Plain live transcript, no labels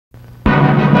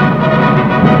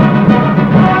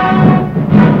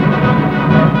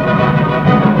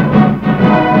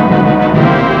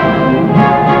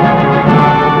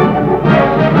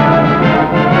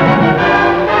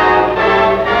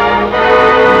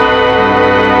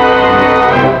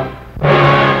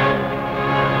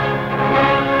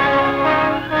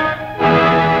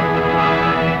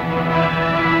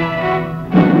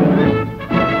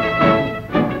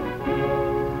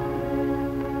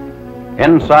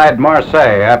Inside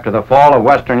Marseille, after the fall of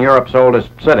Western Europe's oldest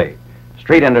city,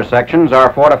 street intersections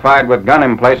are fortified with gun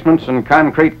emplacements and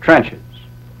concrete trenches.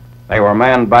 They were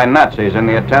manned by Nazis in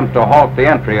the attempt to halt the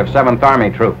entry of 7th Army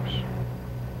troops.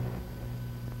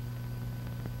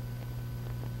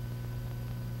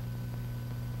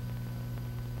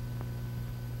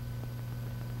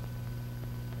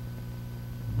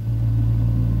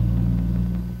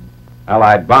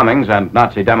 Allied bombings and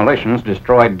Nazi demolitions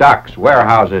destroyed docks,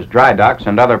 warehouses, dry docks,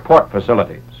 and other port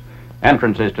facilities.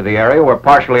 Entrances to the area were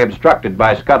partially obstructed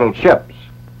by scuttled ships.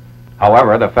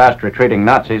 However, the fast-retreating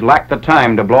Nazis lacked the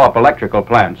time to blow up electrical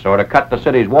plants or to cut the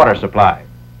city's water supply.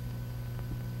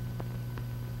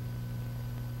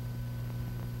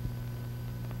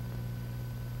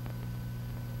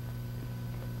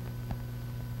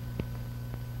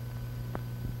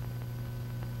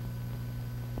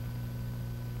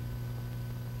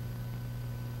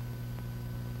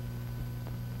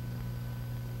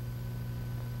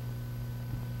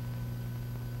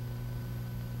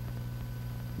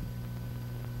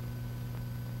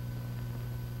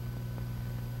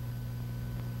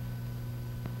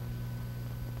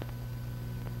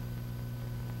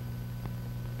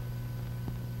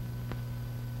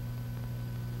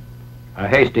 A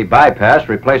hasty bypass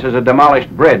replaces a demolished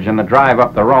bridge in the drive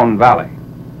up the Rhone Valley.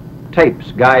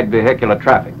 Tapes guide vehicular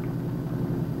traffic.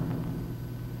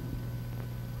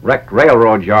 Wrecked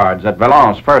railroad yards at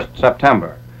Valence 1st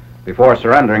September. Before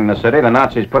surrendering the city, the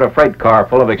Nazis put a freight car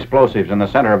full of explosives in the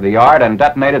center of the yard and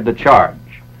detonated the charge.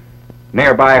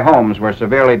 Nearby homes were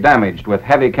severely damaged with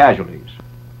heavy casualties.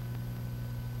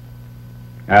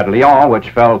 At Lyon,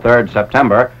 which fell 3rd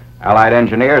September, Allied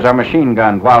engineers are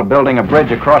machine-gunned while building a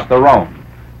bridge across the Rhone.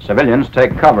 Civilians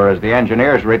take cover as the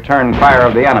engineers return fire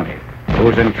of the enemy,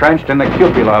 who's entrenched in the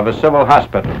cupola of a civil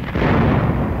hospital.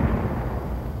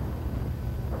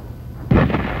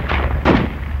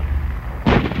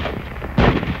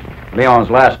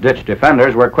 Lyon's last-ditch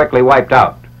defenders were quickly wiped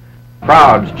out.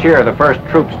 Crowds cheer the first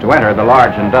troops to enter the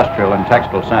large industrial and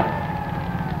textile center.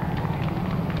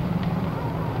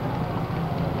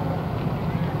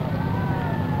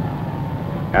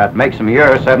 At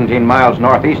Meximieux, 17 miles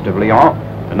northeast of Lyon,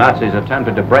 the Nazis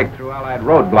attempted to break through Allied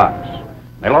roadblocks.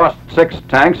 They lost 6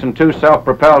 tanks and 2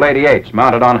 self-propelled 88s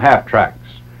mounted on half-tracks.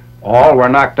 All were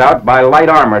knocked out by light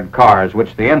armored cars,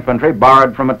 which the infantry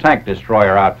borrowed from a tank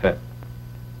destroyer outfit.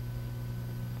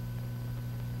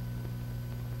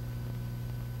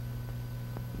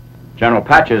 General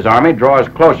Patch's army draws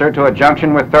closer to a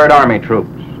junction with 3rd Army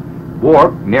troops.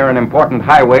 Warp, near an important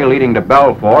highway leading to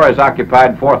Belfort, is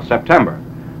occupied 4th September.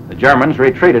 The Germans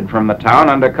retreated from the town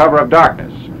under cover of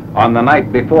darkness on the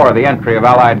night before the entry of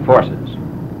Allied forces.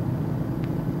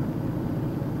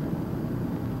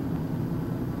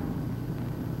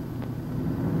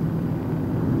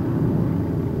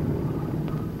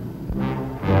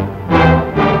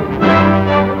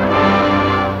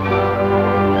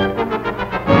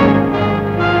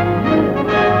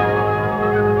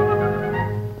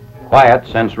 Quiet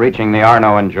since reaching the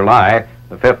Arno in July,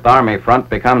 the 5th Army front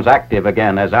becomes active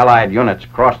again as Allied units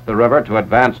cross the river to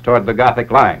advance toward the Gothic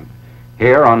line.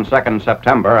 Here on 2nd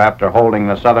September, after holding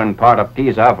the southern part of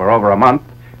Pisa for over a month,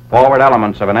 forward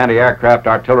elements of an anti-aircraft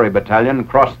artillery battalion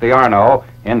crossed the Arno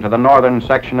into the northern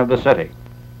section of the city.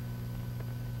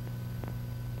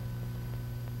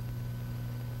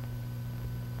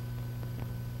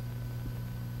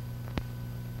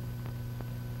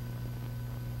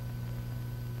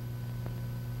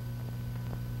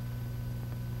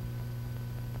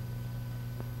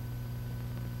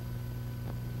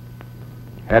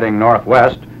 Heading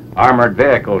northwest, armored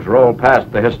vehicles roll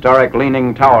past the historic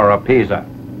Leaning Tower of Pisa.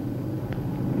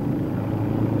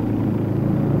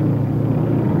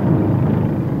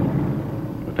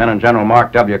 Lieutenant General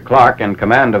Mark W. Clark, in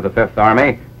command of the 5th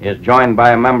Army, is joined by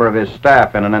a member of his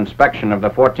staff in an inspection of the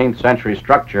 14th century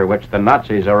structure which the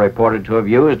Nazis are reported to have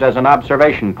used as an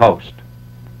observation post.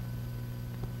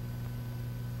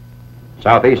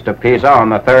 Southeast of Pisa on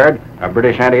the 3rd, a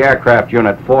British anti-aircraft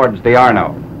unit fords the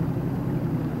Arno.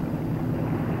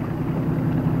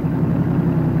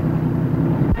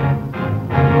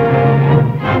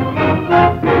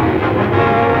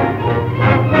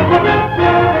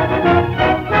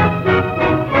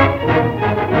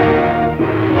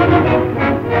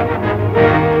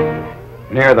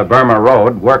 Near the Burma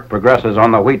Road, work progresses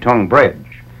on the Huitung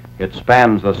Bridge. It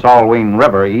spans the SALWEEN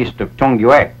River east of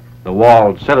Tongyue, the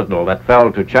walled citadel that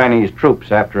fell to Chinese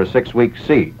troops after a 6-week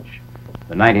siege.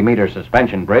 The 90-meter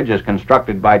suspension bridge is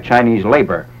constructed by Chinese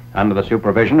labor under the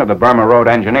supervision of the Burma Road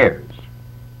engineers.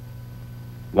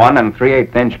 1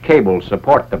 3/8-inch cables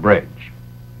support the bridge.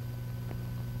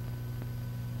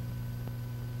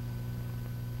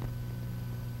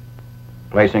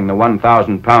 placing the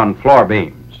 1,000-pound floor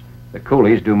beams. The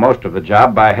coolies do most of the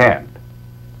job by hand.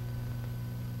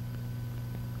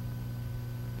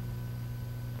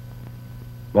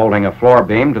 Bolting a floor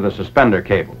beam to the suspender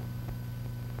cable.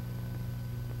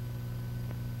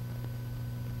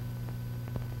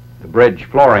 The bridge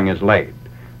flooring is laid.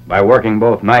 By working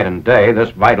both night and day, this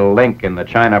vital link in the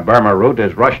China-Burma route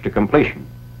is rushed to completion.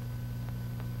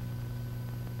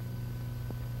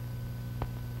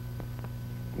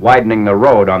 Widening the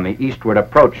road on the eastward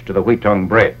approach to the Huitong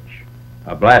Bridge.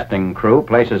 A blasting crew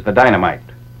places the dynamite.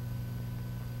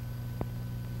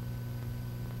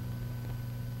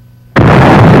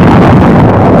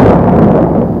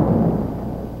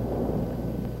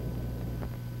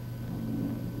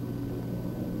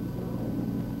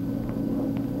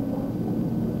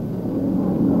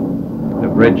 The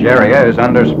bridge area is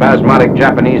under spasmodic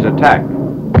Japanese attack.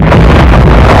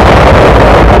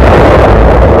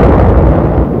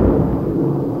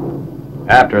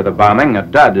 After the bombing, a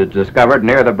dud is discovered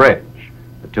near the bridge.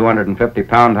 The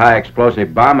 250-pound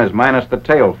high-explosive bomb is minus the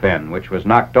tail fin, which was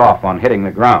knocked off on hitting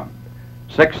the ground.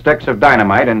 6 sticks of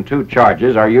dynamite and 2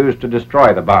 charges are used to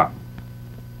destroy the bomb.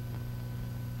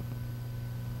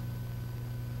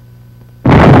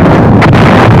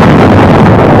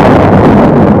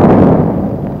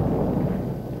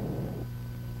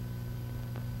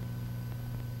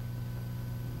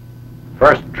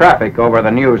 First traffic over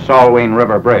the new SALWEEN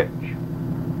River Bridge.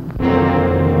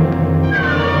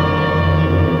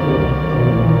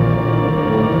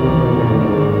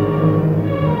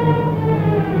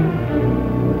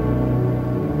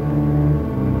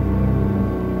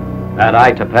 At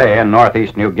AITAPE in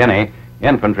northeast New Guinea,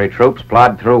 infantry troops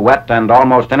plod through wet and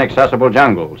almost inaccessible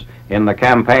jungles in the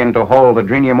campaign to hold the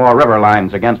GUINEA river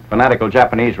lines against fanatical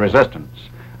Japanese resistance.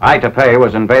 AITAPE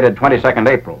was invaded 22nd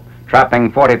April,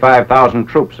 trapping 45,000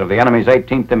 troops of the enemy's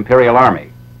 18th Imperial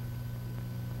Army.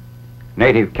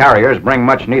 Native carriers bring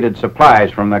much-needed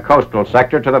supplies from the coastal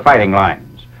sector to the fighting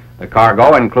lines. The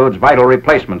cargo includes vital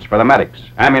replacements for the medics,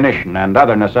 ammunition, and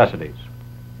other necessities.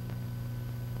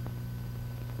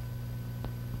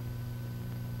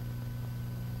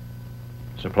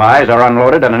 Supplies are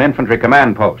unloaded at an infantry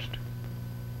command post.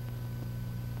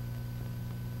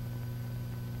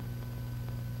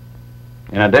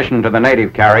 In addition to the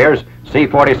native carriers,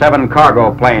 C-47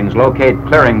 cargo planes locate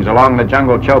clearings along the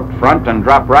jungle-choked front and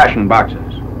drop ration boxes.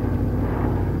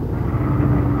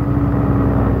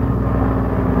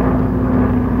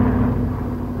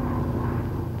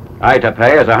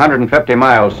 AITAPE is 150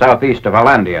 miles southeast of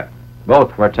Hollandia.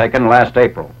 Both were taken last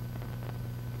April.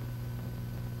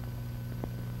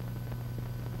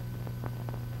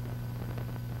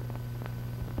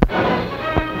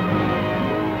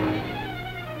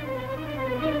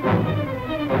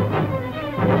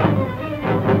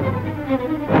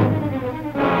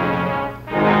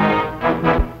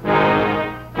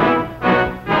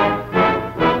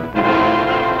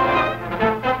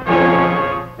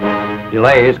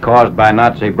 Delays caused by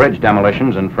Nazi bridge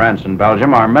demolitions in France and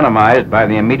Belgium are minimized by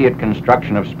the immediate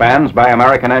construction of spans by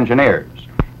American engineers.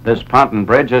 This ponton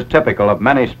bridge is typical of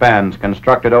many spans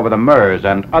constructed over the Meuse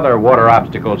and other water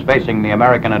obstacles facing the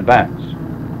American advance.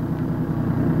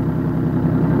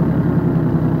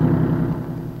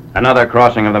 Another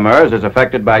crossing of the Meuse is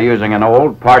effected by using an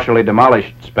old, partially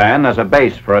demolished span as a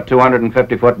base for a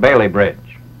 250-foot Bailey bridge.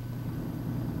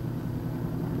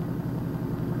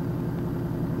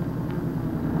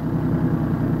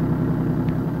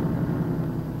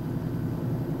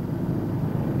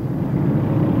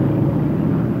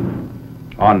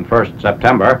 On 1st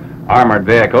September, armored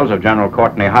vehicles of General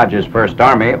Courtney Hodges' First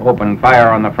Army opened fire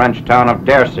on the French town of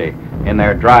Dercy in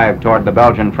their drive toward the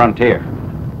Belgian frontier.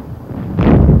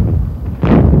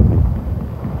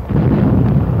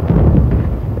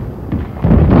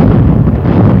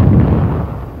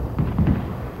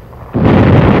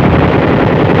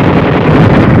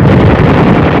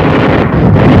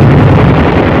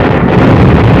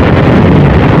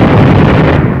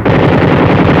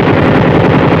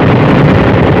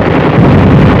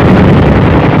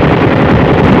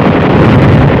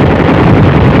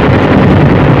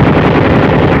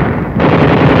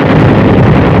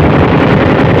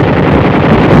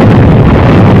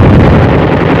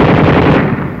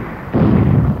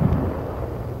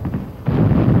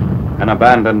 An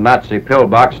abandoned Nazi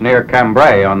pillbox near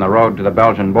Cambrai on the road to the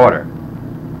Belgian border.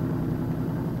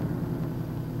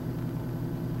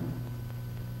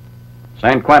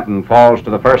 St. Quentin falls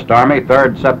to the First Army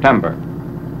 3rd September.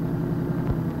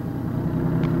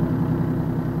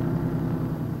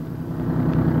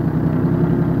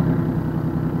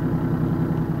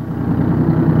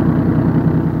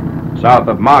 South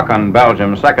of Maaken,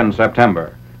 Belgium, 2nd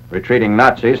September. Retreating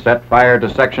Nazis set fire to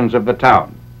sections of the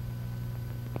town.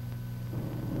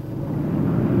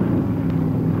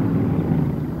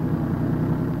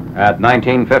 At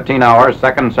 19:15 hours,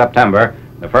 2nd September,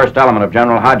 the first element of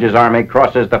General Hodge's army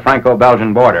crosses the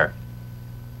Franco-Belgian border.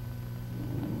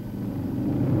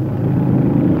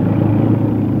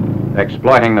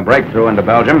 Exploiting the breakthrough into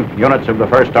Belgium, units of the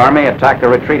First Army attack a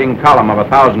retreating column of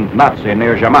 1,000 Nazis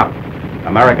near Jemappes.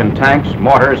 American tanks,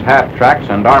 mortars, half-tracks,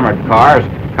 and armored cars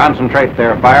concentrate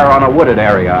their fire on a wooded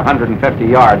area 150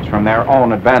 yards from their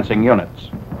own advancing units.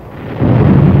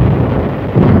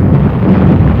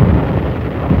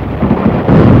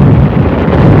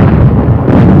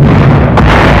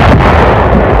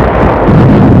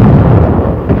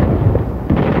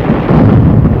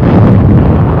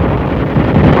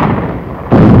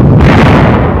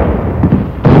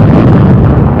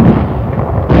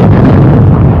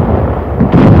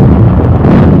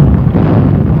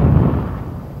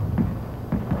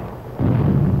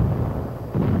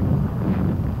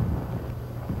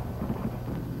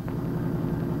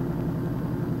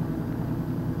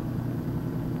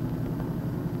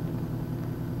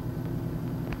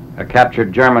 A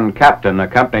captured German captain,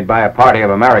 accompanied by a party of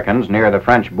Americans near the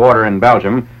French border in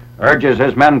Belgium, urges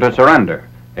his men to surrender,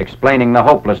 explaining the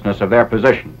hopelessness of their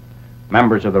position.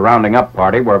 Members of the rounding up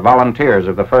party were volunteers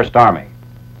of the First Army.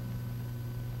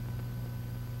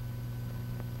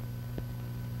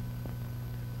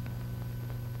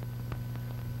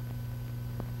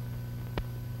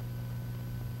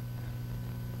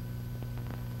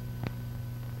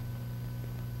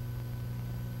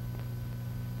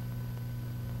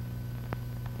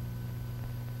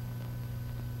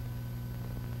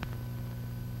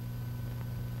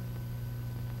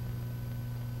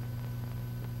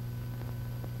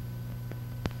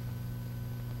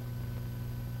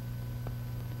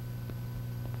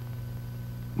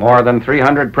 More than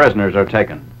 300 prisoners are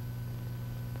taken.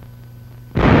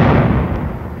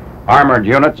 Armored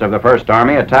units of the First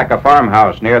Army attack a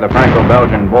farmhouse near the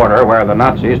Franco-Belgian border where the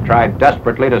Nazis tried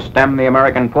desperately to stem the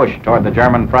American push toward the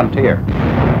German frontier.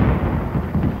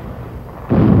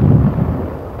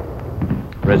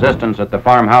 Resistance at the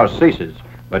farmhouse ceases,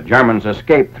 but Germans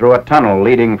escape through a tunnel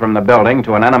leading from the building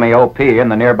to an enemy OP in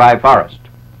the nearby forest.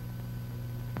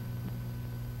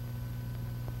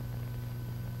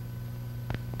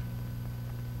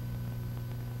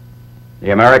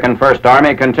 The American First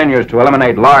Army continues to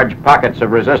eliminate large pockets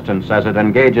of resistance as it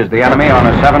engages the enemy on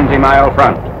a 70-mile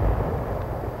front.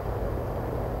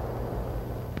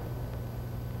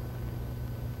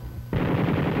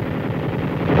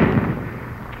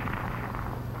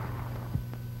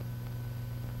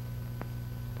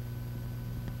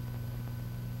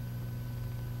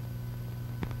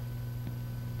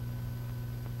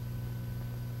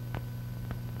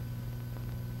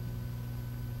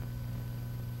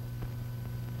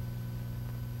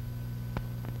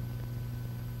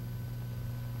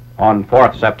 On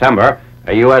 4th September,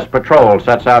 a U.S. patrol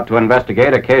sets out to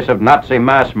investigate a case of Nazi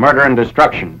mass murder and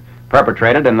destruction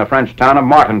perpetrated in the French town of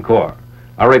Martincourt,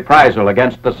 a reprisal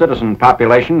against the citizen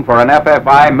population for an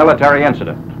FFI military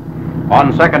incident.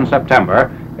 On 2nd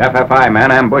September, FFI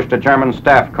men ambushed a German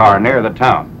staff car near the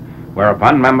town,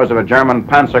 whereupon members of a German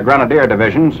Panzer Grenadier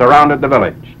division surrounded the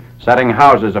village, setting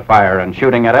houses afire and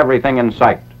shooting at everything in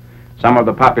sight. Some of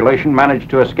the population managed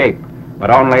to escape,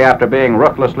 but only after being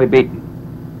ruthlessly beaten.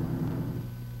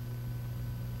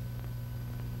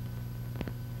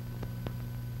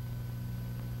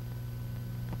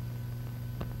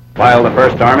 While the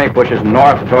First Army pushes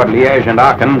north toward Liège and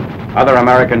Aachen, other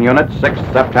American units,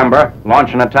 6th September,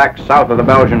 launch an attack south of the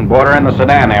Belgian border in the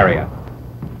Sedan area.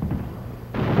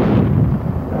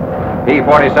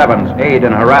 P-47s aid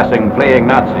in harassing fleeing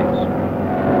Nazis.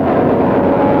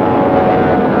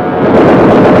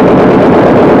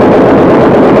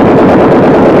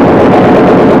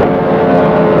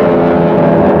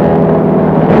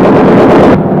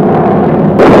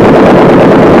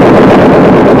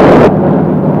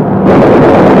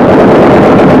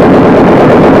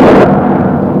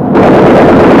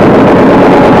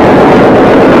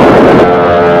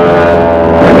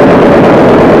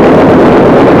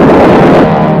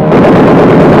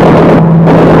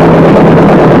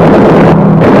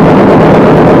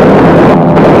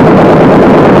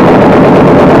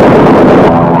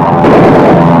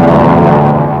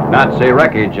 Nazi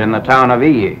wreckage in the town of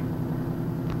Illy.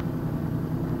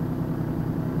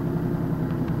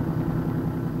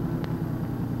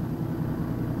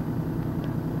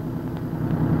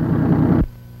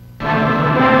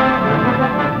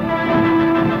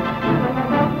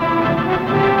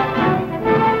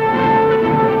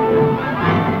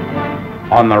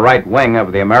 On the right wing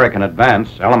of the American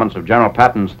advance, elements of General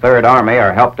Patton's Third Army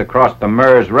are helped across the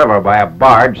Meuse River by a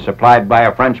barge supplied by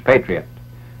a French patriot.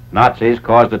 Nazis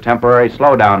caused a temporary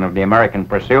slowdown of the American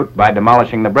pursuit by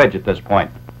demolishing the bridge at this point.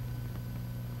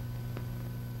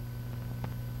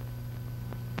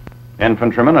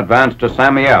 Infantrymen advanced to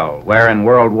Saint-Mihiel, where in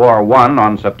World War I,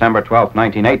 on September 12,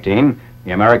 1918,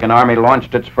 the American Army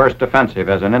launched its first offensive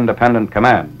as an independent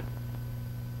command.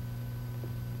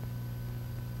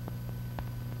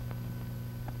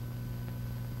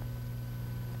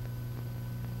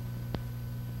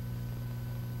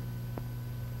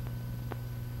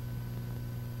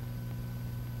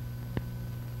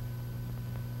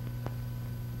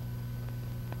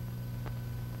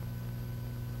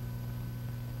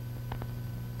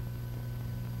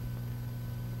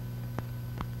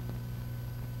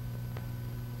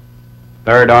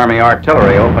 Third Army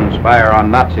artillery opens fire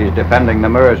on Nazis defending the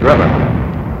Meuse River.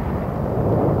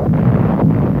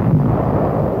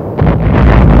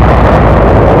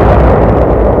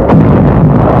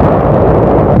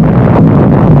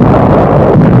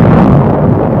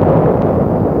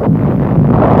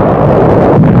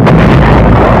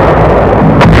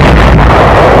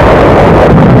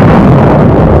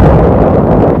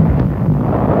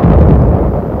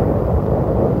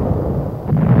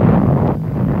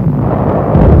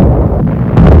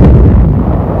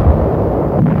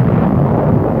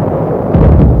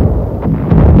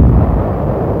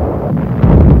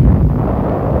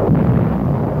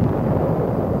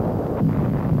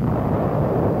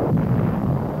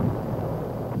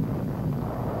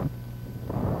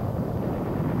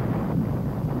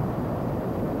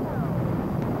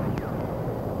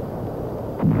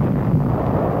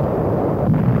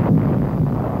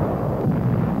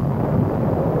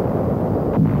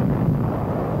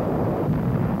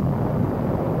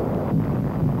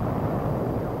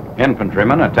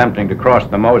 Infantrymen attempting to cross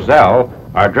the Moselle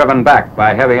are driven back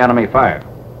by heavy enemy fire.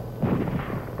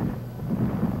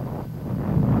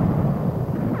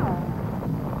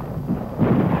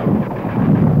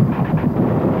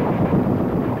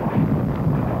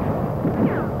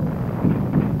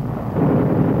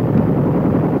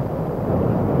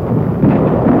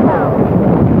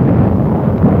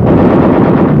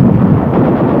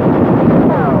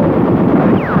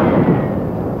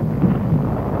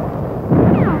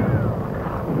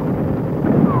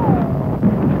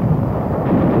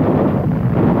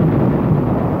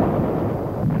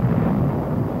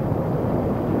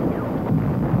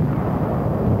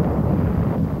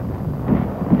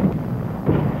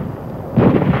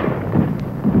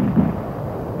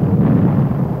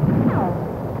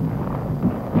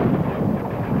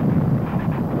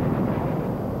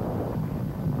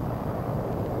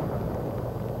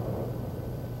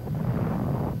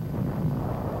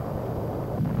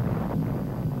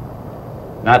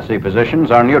 Nazi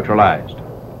positions are neutralized.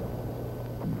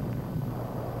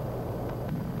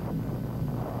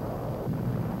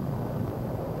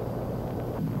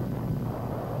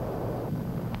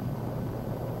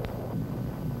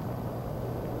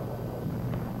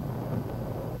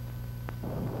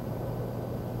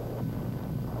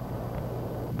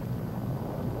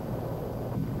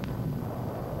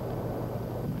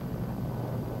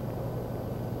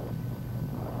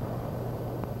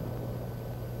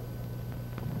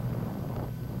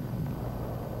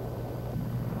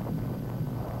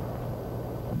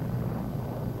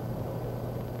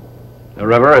 The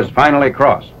river is finally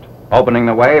crossed, opening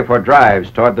the way for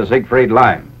drives toward the Siegfried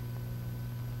Line.